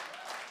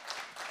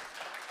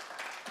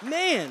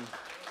 Man.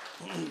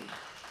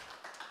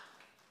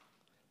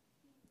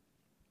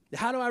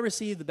 How do I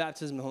receive the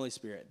baptism of the Holy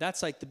Spirit?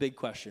 That's like the big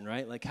question,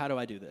 right? Like, how do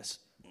I do this?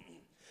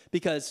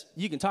 Because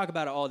you can talk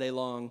about it all day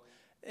long,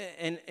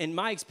 and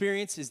my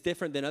experience is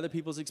different than other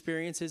people's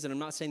experiences, and I'm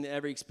not saying that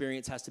every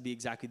experience has to be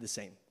exactly the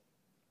same.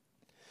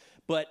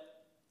 But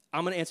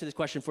I'm going to answer this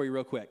question for you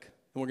real quick,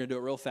 and we're going to do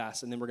it real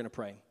fast, and then we're going to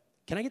pray.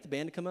 Can I get the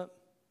band to come up?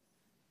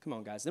 Come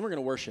on, guys. Then we're going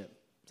to worship.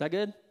 Is that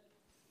good?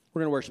 We're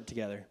going to worship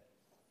together.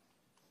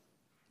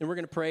 And we're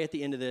going to pray at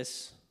the end of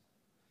this.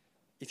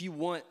 If you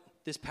want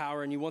this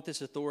power and you want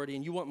this authority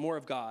and you want more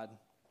of God,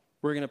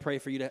 we're going to pray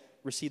for you to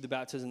receive the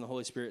baptism of the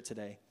Holy Spirit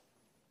today.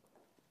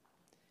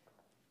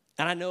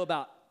 And I know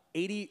about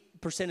 80%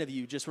 of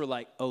you just were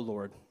like, oh,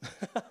 Lord.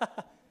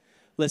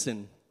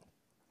 Listen,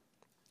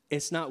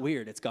 it's not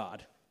weird. It's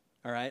God,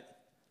 all right?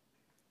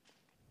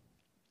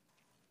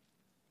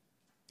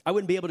 I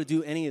wouldn't be able to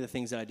do any of the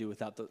things that I do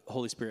without the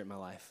Holy Spirit in my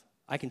life.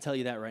 I can tell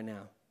you that right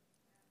now.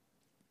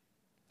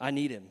 I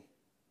need him.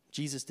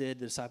 Jesus did,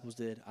 the disciples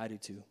did, I do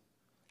too.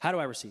 How do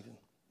I receive him?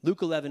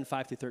 Luke 11,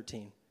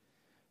 5-13.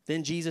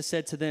 Then Jesus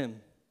said to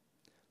them,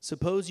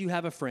 suppose you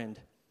have a friend,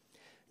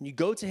 and you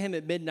go to him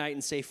at midnight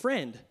and say,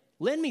 friend,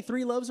 lend me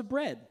 3 loaves of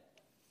bread.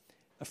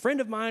 A friend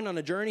of mine on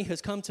a journey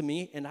has come to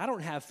me, and I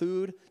don't have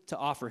food to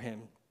offer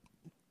him.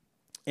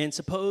 And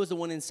suppose the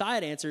one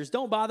inside answers,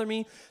 don't bother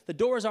me. The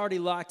door is already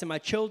locked, and my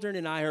children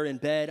and I are in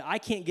bed. I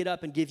can't get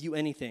up and give you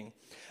anything.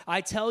 I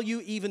tell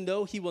you, even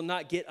though he will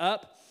not get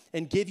up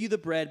and give you the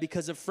bread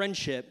because of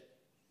friendship,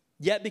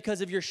 yet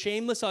because of your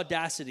shameless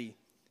audacity,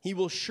 he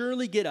will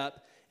surely get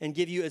up and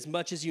give you as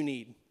much as you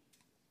need.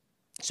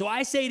 So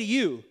I say to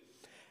you,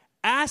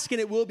 ask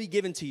and it will be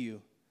given to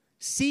you.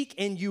 Seek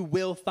and you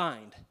will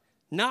find.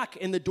 Knock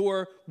and the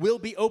door will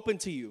be open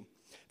to you.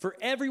 For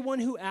everyone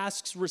who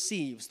asks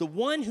receives. The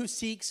one who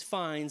seeks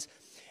finds.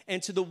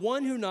 And to the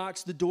one who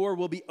knocks, the door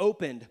will be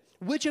opened.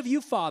 which of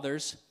you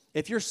fathers,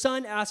 if your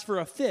son asks for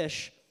a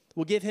fish,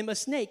 will give him a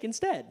snake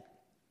instead?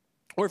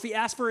 Or if he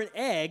asks for an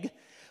egg,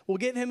 will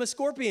give him a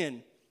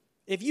scorpion?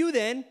 If you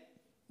then,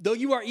 though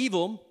you are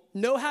evil,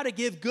 know how to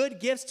give good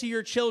gifts to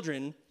your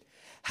children,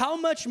 how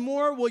much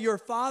more will your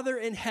Father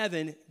in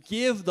heaven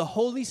give the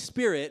Holy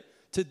Spirit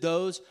to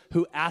those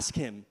who ask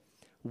him?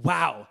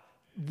 Wow,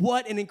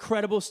 what an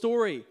incredible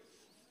story.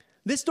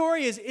 This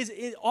story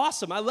is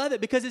awesome. I love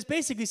it because it's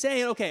basically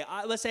saying, okay,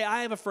 let's say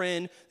I have a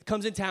friend that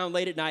comes in town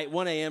late at night,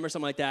 1 a.m. or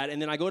something like that,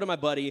 and then I go to my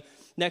buddy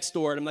next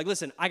door, and I'm like,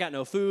 listen, I got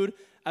no food.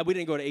 We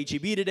didn't go to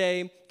H-E-B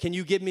today. Can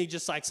you give me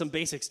just like some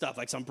basic stuff,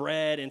 like some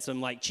bread and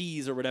some like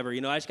cheese or whatever?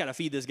 I just got to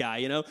feed this guy,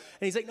 And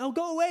he's like, no,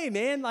 go away,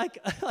 man. Like,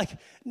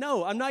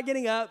 no, I'm not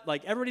getting up.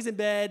 Like, everybody's in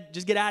bed.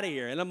 Just get out of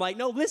here. And I'm like,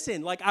 no,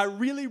 listen, like, I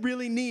really,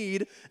 really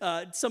need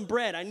some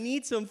bread. I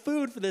need some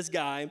food for this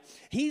guy.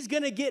 He's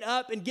going to get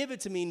up and give it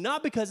to me,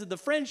 not because of the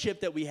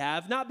friendship that we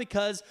have, not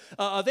because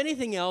of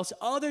anything else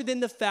other than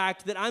the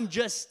fact that I'm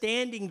just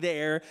standing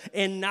there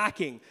and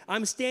knocking.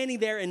 I'm standing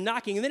there and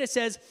knocking. And then it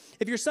says,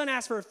 if your son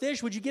asks for a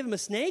fish, would you give him a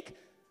snake?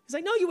 He's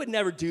like, no, you would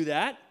never do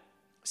that. I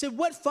said,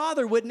 what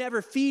father would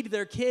never feed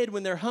their kid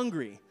when they're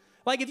hungry?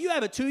 Like, if you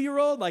have a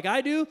 2-year-old like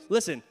I do,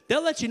 listen,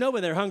 they'll let you know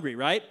when they're hungry,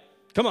 right?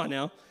 Come on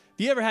now.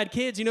 If you ever had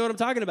kids, you know what I'm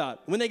talking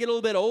about. When they get a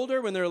little bit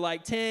older, when they're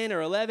like 10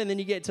 or 11, then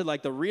you get to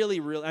like the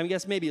really, I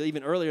guess maybe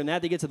even earlier than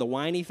that, they get to the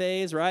whiny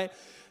phase, right?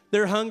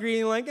 They're hungry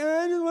and like,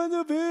 I just want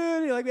some food.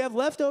 And you're like, we have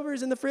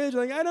leftovers in the fridge.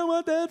 You're like, I don't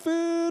want that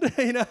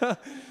food,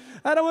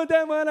 I don't want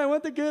that one. I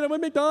want the good. I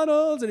want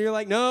McDonald's. And you're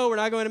like, no, we're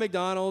not going to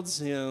McDonald's.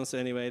 So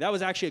anyway, that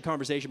was actually a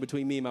conversation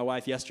between me and my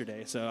wife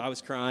yesterday. So I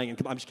was crying.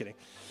 And I'm just kidding.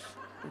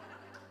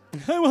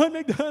 I want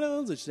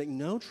McDonald's. And she's like,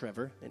 no,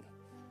 Trevor. And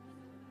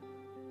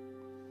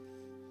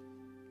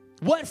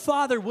what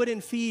father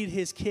wouldn't feed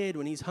his kid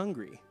when he's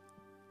hungry?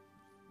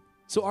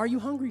 So are you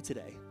hungry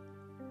today?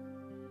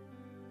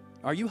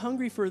 Are you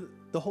hungry for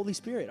the Holy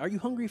Spirit? Are you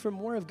hungry for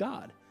more of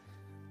God?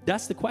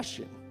 That's the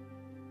question.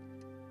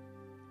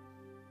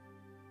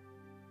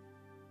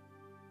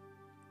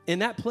 In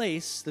that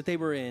place that they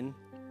were in,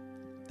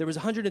 there was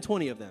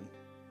 120 of them,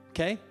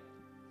 okay?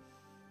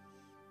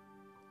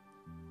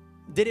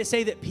 Did it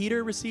say that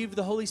Peter received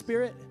the Holy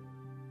Spirit?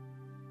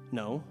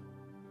 No.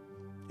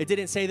 It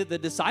didn't say that the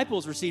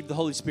disciples received the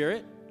Holy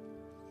Spirit.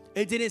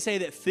 It didn't say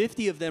that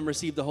 50 of them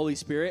received the Holy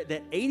Spirit,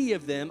 that 80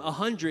 of them,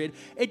 100.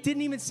 It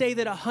didn't even say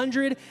that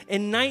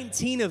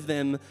 119 of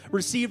them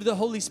received the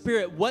Holy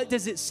Spirit. What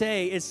does it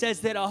say? It says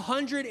that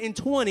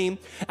 120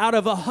 out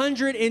of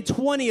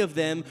 120 of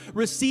them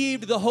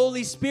received the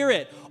Holy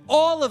Spirit.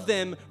 All of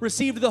them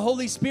received the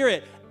Holy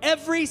Spirit.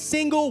 Every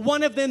single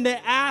one of them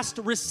that asked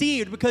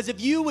received, because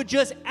if you would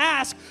just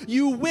ask,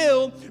 you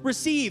will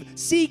receive.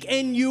 Seek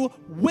and you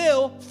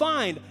will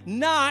find.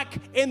 Knock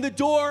and the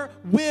door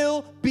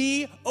will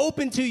be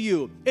open to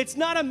you. It's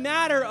not a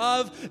matter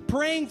of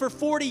praying for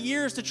 40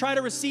 years to try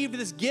to receive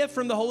this gift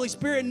from the Holy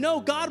Spirit. No,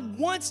 God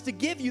wants to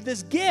give you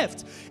this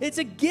gift. It's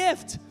a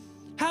gift.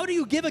 How do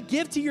you give a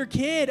gift to your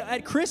kid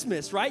at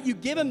Christmas, right? You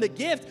give them the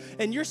gift,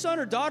 and your son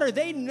or daughter,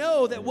 they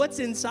know that what's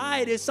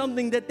inside is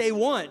something that they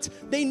want.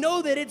 They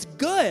know that it's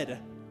good.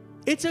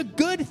 It's a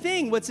good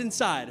thing what's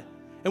inside.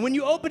 And when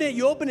you open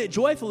it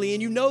joyfully,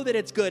 and you know that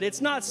it's good.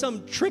 It's not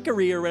some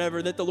trickery or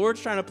whatever that the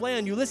Lord's trying to play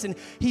on you. Listen,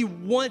 He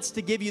wants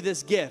to give you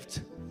this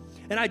gift.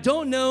 And I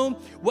don't know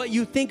what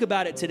you think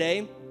about it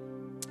today.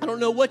 I don't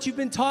know what you've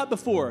been taught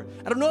before.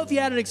 I don't know if you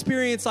had an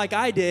experience like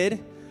I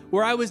did,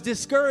 where I was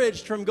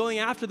discouraged from going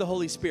after the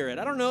Holy Spirit.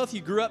 I don't know if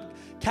you grew up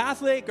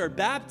Catholic or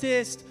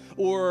Baptist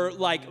or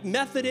like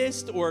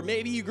Methodist, or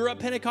maybe you grew up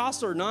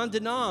Pentecostal or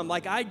non-denom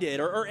like I did,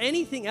 or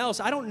anything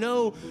else. I don't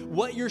know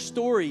what your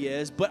story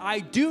is, but I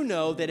do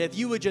know that if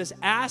you would just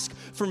ask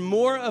for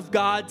more of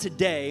God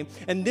today,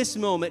 in this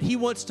moment, He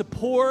wants to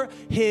pour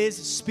His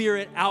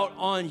Spirit out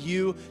on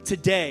you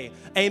today.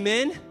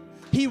 Amen?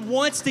 He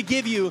wants to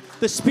give you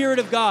the Spirit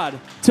of God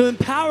to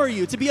empower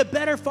you to be a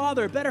better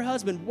father, a better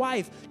husband,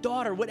 wife,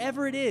 daughter,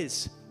 whatever it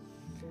is,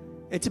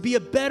 and to be a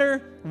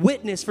better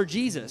witness for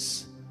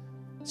Jesus.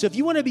 So if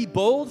you want to be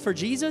bold for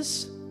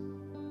Jesus,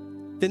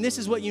 then this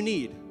is what you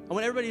need. I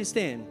want everybody to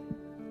stand.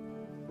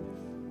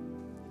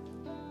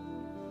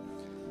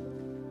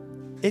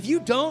 If you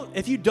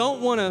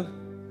don't want to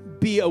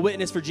be a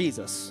witness for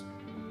Jesus,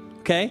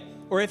 okay?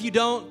 Or if you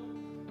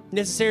don't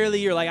necessarily,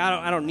 you're like,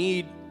 I don't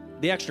need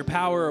the extra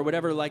power or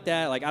whatever like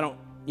that. Like, I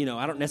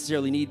don't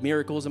necessarily need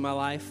miracles in my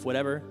life,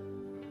 whatever.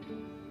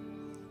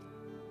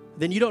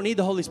 Then you don't need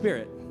the Holy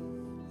Spirit,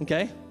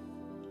 okay?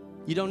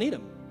 You don't need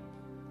Him.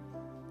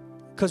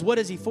 Because what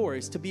is He for?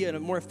 It's to be a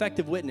more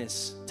effective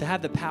witness, to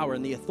have the power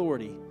and the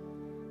authority.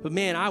 But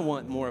man, I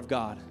want more of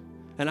God.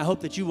 And I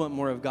hope that you want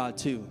more of God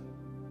too.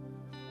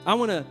 I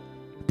want to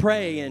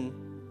pray, and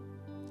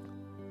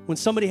when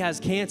somebody has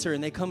cancer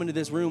and they come into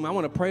this room, I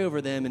want to pray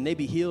over them and they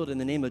be healed in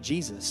the name of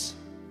Jesus.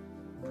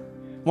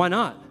 Why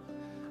not?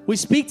 We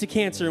speak to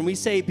cancer and we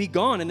say, be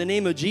gone in the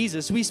name of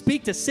Jesus. We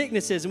speak to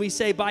sicknesses and we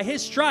say, by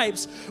his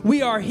stripes,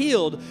 we are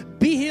healed.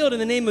 Be healed in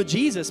the name of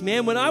Jesus,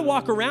 man. When I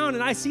walk around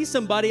and I see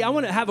somebody, I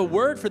want to have a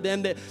word for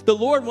them that the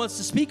Lord wants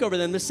to speak over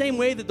them. The same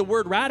way that the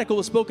word radical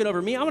was spoken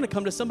over me, I want to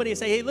come to somebody and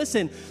say, hey,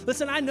 listen,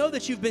 I know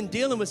that you've been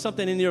dealing with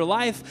something in your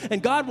life,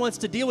 and God wants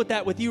to deal with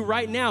that with you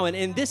right now.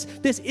 And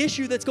this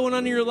issue that's going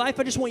on in your life,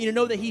 I just want you to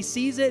know that he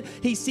sees it.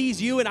 He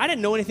sees you. And I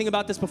didn't know anything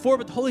about this before,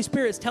 but the Holy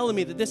Spirit is telling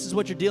me that this is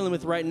what you're dealing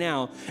with right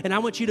now. And I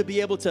want you to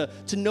be able to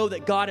know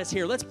that God is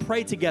here. Let's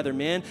pray together,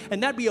 man.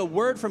 And that'd be a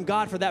word from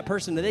God for that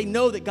person, that they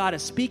know that God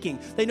is speaking.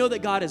 They know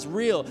that God is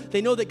real.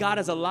 They know that God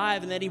is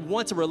alive and that he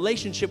wants a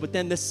relationship with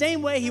them the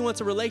same way he wants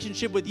a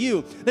relationship with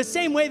you. The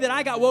same way that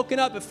I got woken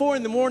up at 4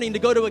 a.m. to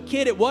go to a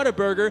kid at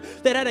Whataburger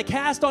that had a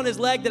cast on his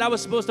leg that I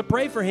was supposed to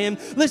pray for him.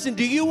 Listen,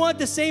 do you want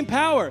the same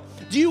power?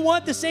 Do you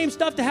want the same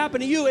stuff to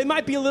happen to you? It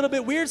might be a little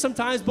bit weird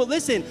sometimes, but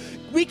listen,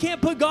 we can't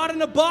put God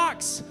in a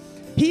box.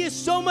 He is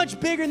so much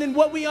bigger than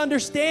what we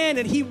understand,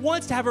 and he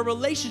wants to have a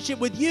relationship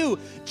with you.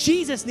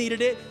 Jesus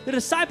needed it. The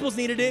disciples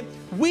needed it.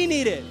 We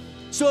need it.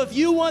 So if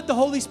you want the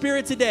Holy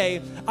Spirit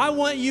today, I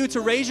want you to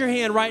raise your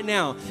hand right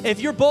now. If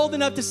you're bold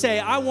enough to say,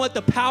 I want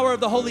the power of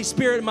the Holy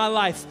Spirit in my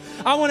life.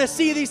 I want to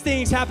see these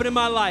things happen in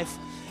my life.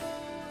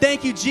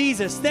 Thank you,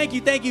 Jesus. Thank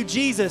you,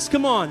 Jesus.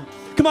 Come on.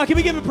 Come on, can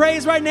we give him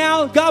praise right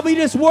now? God, we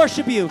just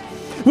worship you.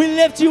 We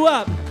lift you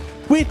up.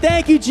 We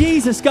thank you,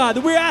 Jesus, God,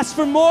 that we ask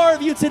for more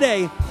of you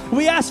today.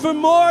 We ask for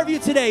more of you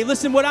today.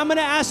 Listen, what I'm going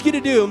to ask you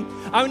to do,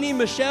 I need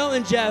Michelle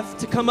and Jeff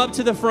to come up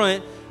to the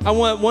front. I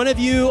want one of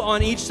you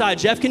on each side.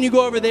 Jeff, can you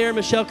go over there?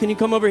 Michelle, can you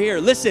come over here?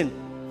 Listen,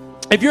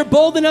 if you're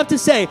bold enough to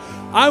say,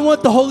 I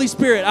want the Holy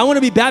Spirit, I want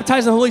to be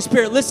baptized in the Holy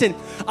Spirit. Listen,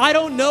 I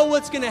don't know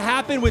what's going to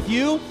happen with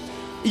you.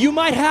 You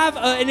might have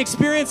an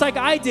experience like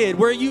I did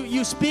where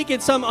you speak in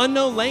some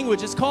unknown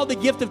language. It's called the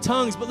gift of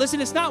tongues. But listen,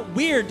 it's not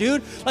weird,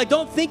 dude. Like,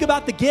 don't think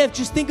about the gift.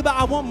 Just think about,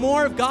 I want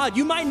more of God.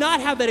 You might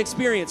not have that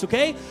experience,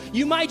 okay?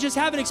 You might just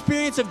have an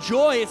experience of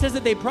joy. It says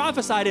that they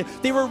prophesied it.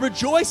 They were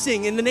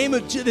rejoicing in the name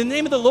of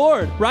the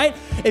Lord, right?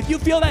 If you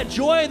feel that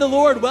joy of the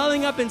Lord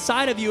welling up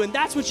inside of you, and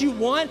that's what you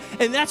want,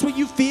 and that's what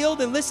you feel,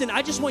 then listen,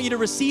 I just want you to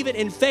receive it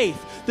in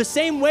faith. The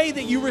same way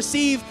that you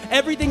receive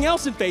everything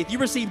else in faith. You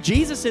receive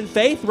Jesus in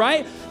faith,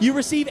 right? You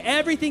receive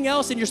everything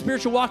else in your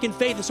spiritual walk in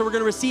faith, and so we're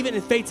going to receive it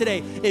in faith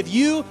today. If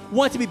you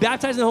want to be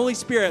baptized in the Holy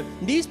Spirit,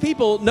 these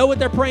people know what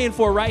they're praying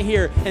for right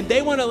here, and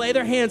they want to lay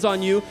their hands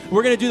on you.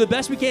 We're going to do the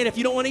best we can. If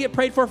you don't want to get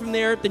prayed for from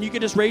there, then you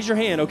can just raise your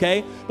hand,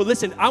 okay? But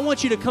listen, I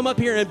want you to come up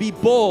here and be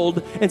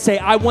bold and say,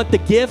 I want the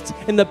gift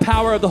and the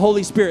power of the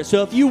Holy Spirit.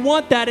 So if you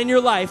want that in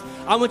your life,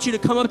 I want you to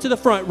come up to the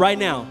front right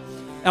now.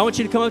 I want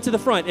you to come up to the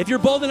front. If you're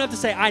bold enough to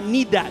say, I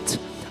need that,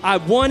 I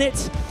want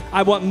it,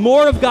 I want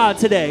more of God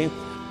today,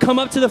 come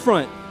up to the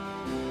front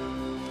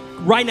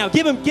right now.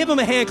 Give him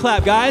a hand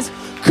clap, guys.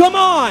 Come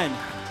on.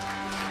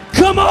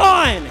 Come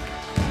on.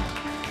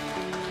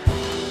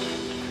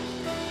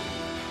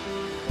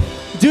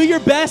 Do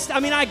your best. I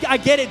mean, I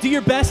get it. Do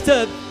your best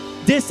to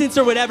distance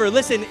or whatever.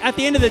 Listen, at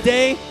the end of the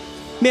day,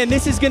 man,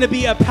 this is going to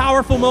be a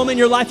powerful moment in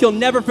your life you'll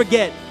never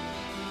forget.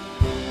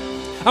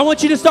 I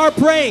want you to start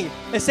praying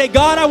and say,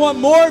 God, I want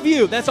more of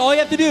you. That's all you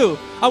have to do.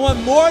 I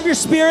want more of your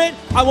Spirit.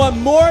 I want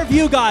more of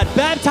you, God.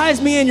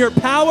 Baptize me in your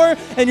power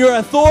and your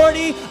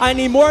authority. I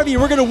need more of you.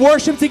 We're going to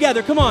worship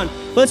together. Come on.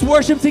 Let's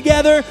worship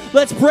together.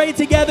 Let's pray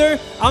together.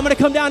 I'm going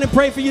to come down and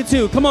pray for you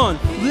too. Come on.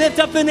 Lift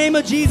up the name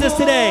of Jesus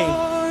today.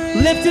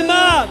 Lift him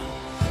up.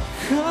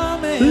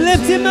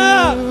 Lift him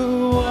up.